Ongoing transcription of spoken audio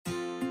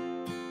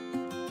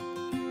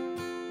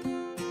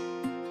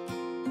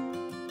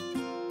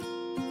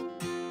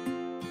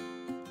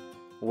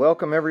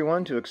Welcome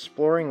everyone to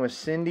Exploring with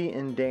Cindy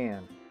and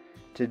Dan.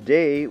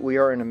 Today we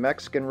are in the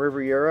Mexican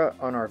Riviera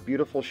on our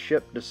beautiful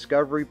ship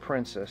Discovery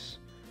Princess.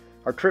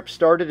 Our trip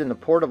started in the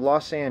port of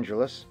Los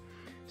Angeles,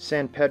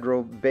 San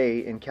Pedro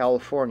Bay in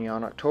California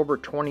on October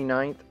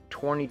 29th,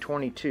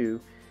 2022,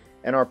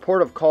 and our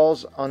port of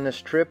calls on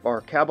this trip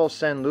are Cabo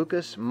San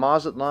Lucas,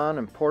 Mazatlan,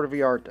 and Puerto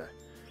Vallarta.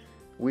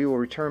 We will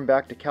return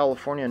back to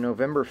California on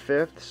November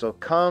 5th, so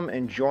come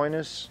and join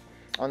us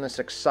on this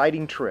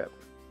exciting trip.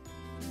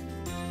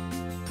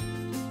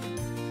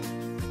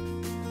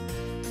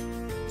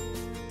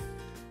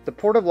 The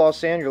Port of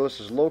Los Angeles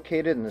is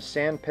located in the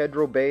San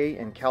Pedro Bay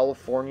in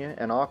California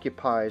and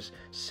occupies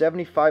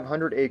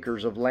 7,500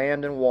 acres of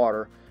land and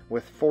water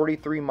with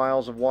 43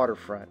 miles of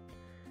waterfront.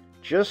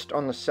 Just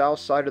on the south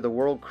side of the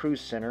World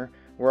Cruise Center,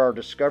 where our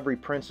Discovery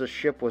Princess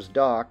ship was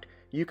docked,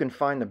 you can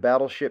find the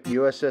battleship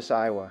USS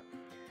Iowa.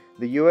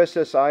 The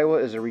USS Iowa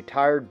is a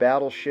retired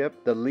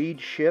battleship, the lead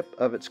ship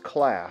of its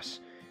class,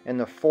 and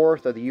the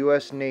fourth of the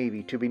U.S.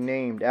 Navy to be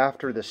named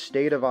after the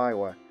state of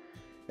Iowa.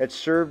 It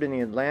served in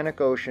the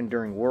Atlantic Ocean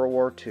during World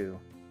War II,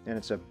 and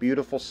it's a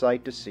beautiful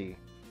sight to see.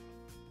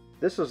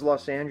 This is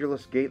Los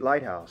Angeles Gate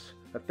Lighthouse,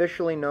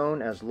 officially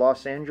known as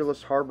Los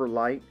Angeles Harbor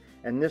Light,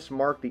 and this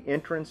marked the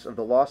entrance of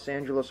the Los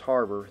Angeles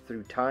Harbor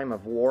through time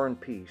of war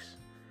and peace.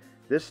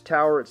 This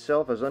tower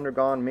itself has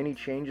undergone many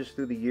changes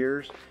through the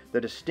years.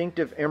 The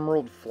distinctive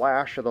emerald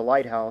flash of the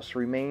lighthouse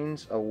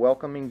remains a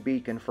welcoming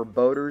beacon for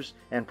boaters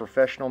and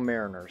professional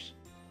mariners.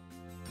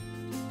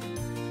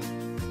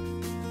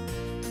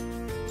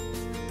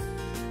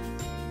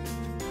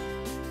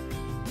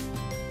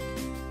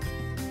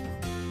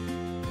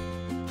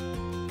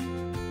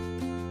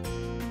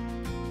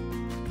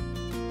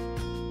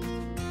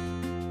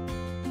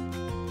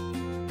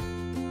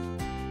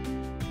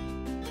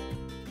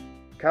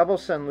 Cabo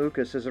San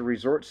Lucas is a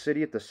resort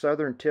city at the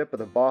southern tip of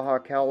the Baja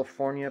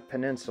California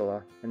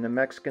Peninsula in the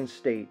Mexican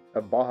state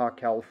of Baja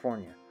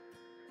California.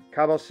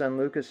 Cabo San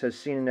Lucas has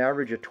seen an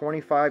average of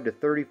 25 to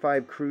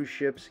 35 cruise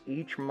ships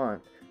each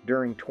month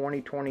during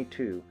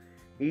 2022.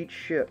 Each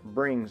ship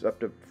brings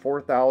up to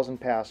 4,000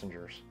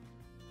 passengers.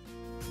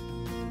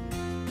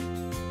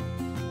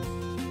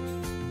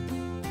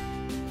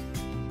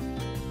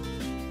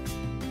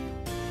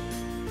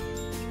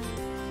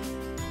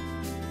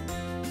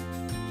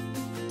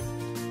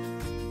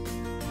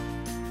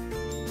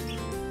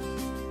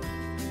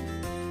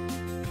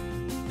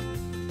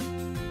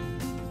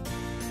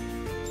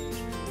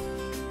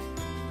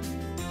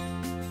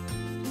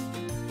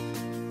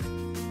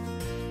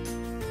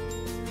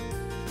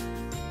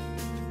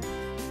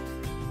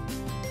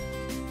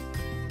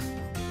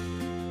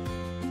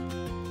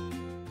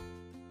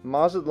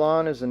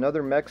 Mazatlan is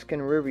another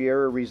Mexican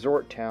Riviera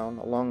resort town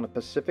along the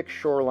Pacific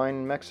shoreline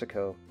in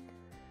Mexico.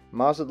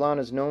 Mazatlan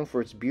is known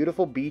for its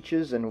beautiful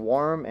beaches and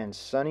warm and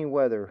sunny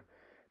weather.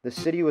 The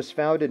city was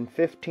founded in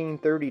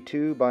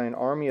 1532 by an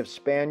army of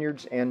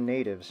Spaniards and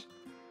natives.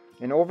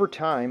 And over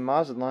time,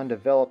 Mazatlan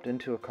developed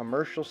into a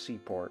commercial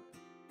seaport.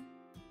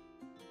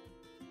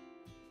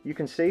 You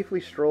can safely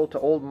stroll to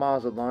Old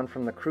Mazatlan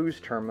from the cruise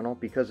terminal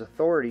because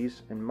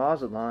authorities in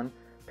Mazatlan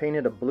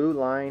painted a blue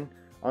line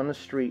on the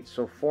street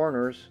so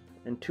foreigners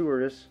and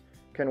tourists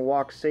can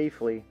walk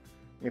safely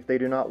if they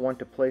do not want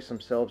to place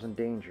themselves in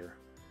danger.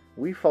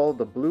 We followed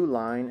the blue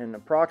line, and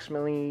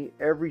approximately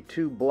every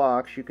 2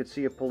 blocks you could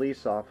see a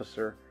police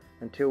officer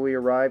until we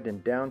arrived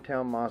in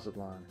downtown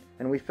Mazatlan,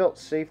 and we felt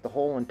safe the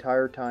whole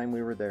entire time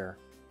we were there.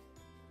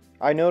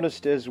 I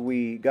noticed as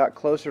we got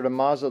closer to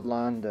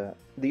Mazatlan,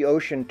 the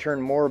ocean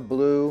turned more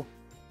blue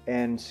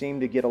and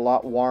seemed to get a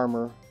lot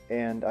warmer,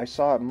 and I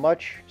saw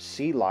much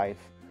sea life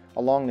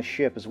along the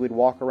ship. As we'd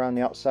walk around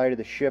the outside of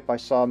the ship, I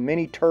saw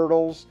many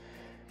turtles,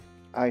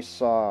 I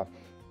saw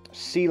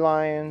sea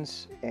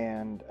lions,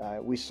 and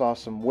we saw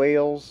some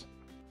whales,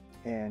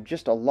 and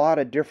just a lot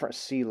of different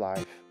sea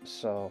life.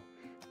 So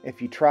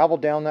if you travel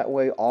down that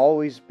way,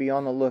 always be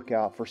on the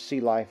lookout for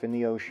sea life in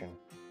the ocean.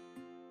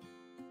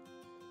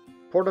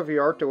 Puerto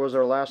Vallarta was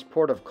our last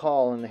port of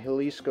call in the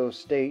Jalisco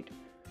state.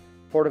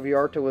 Puerto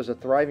Vallarta was a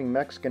thriving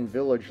Mexican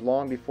village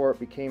long before it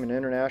became an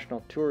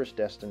international tourist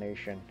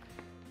destination.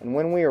 And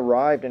when we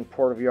arrived in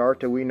Puerto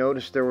Vallarta, we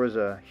noticed there was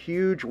a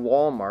huge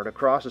Walmart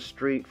across the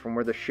street from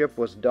where the ship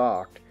was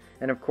docked,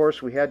 and of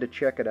course we had to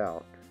check it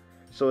out.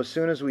 So as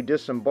soon as we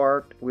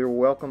disembarked, we were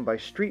welcomed by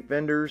street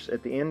vendors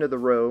at the end of the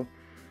row,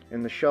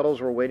 and the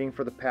shuttles were waiting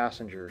for the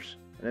passengers.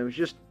 And it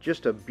was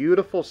just a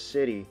beautiful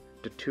city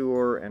to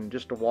tour and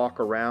just to walk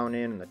around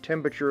in, and the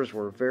temperatures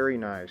were very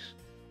nice.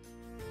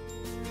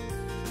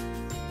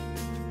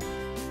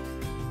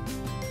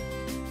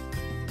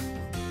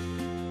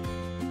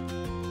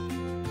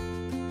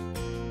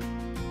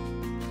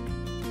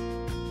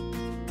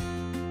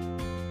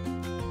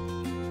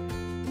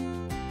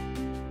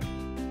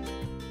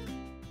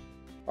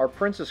 Our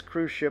Princess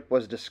cruise ship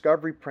was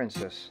Discovery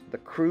Princess, the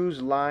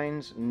cruise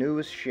line's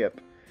newest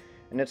ship,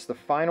 and it's the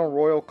final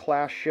Royal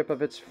class ship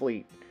of its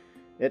fleet.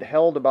 It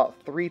held about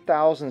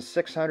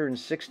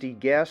 3,660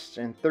 guests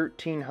and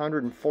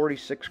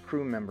 1,346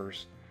 crew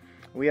members.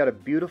 We had a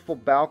beautiful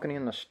balcony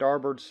on the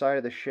starboard side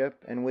of the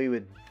ship, and we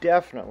would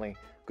definitely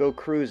go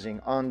cruising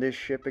on this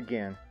ship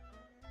again.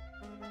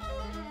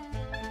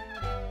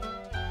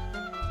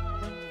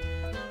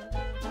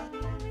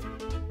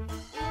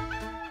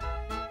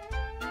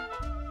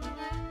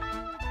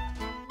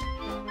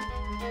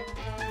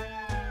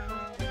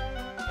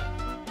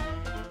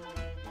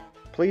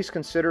 Please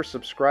consider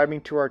subscribing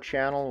to our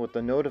channel with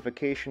the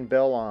notification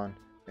bell on,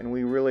 and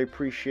we really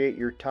appreciate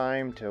your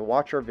time to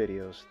watch our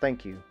videos.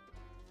 Thank you.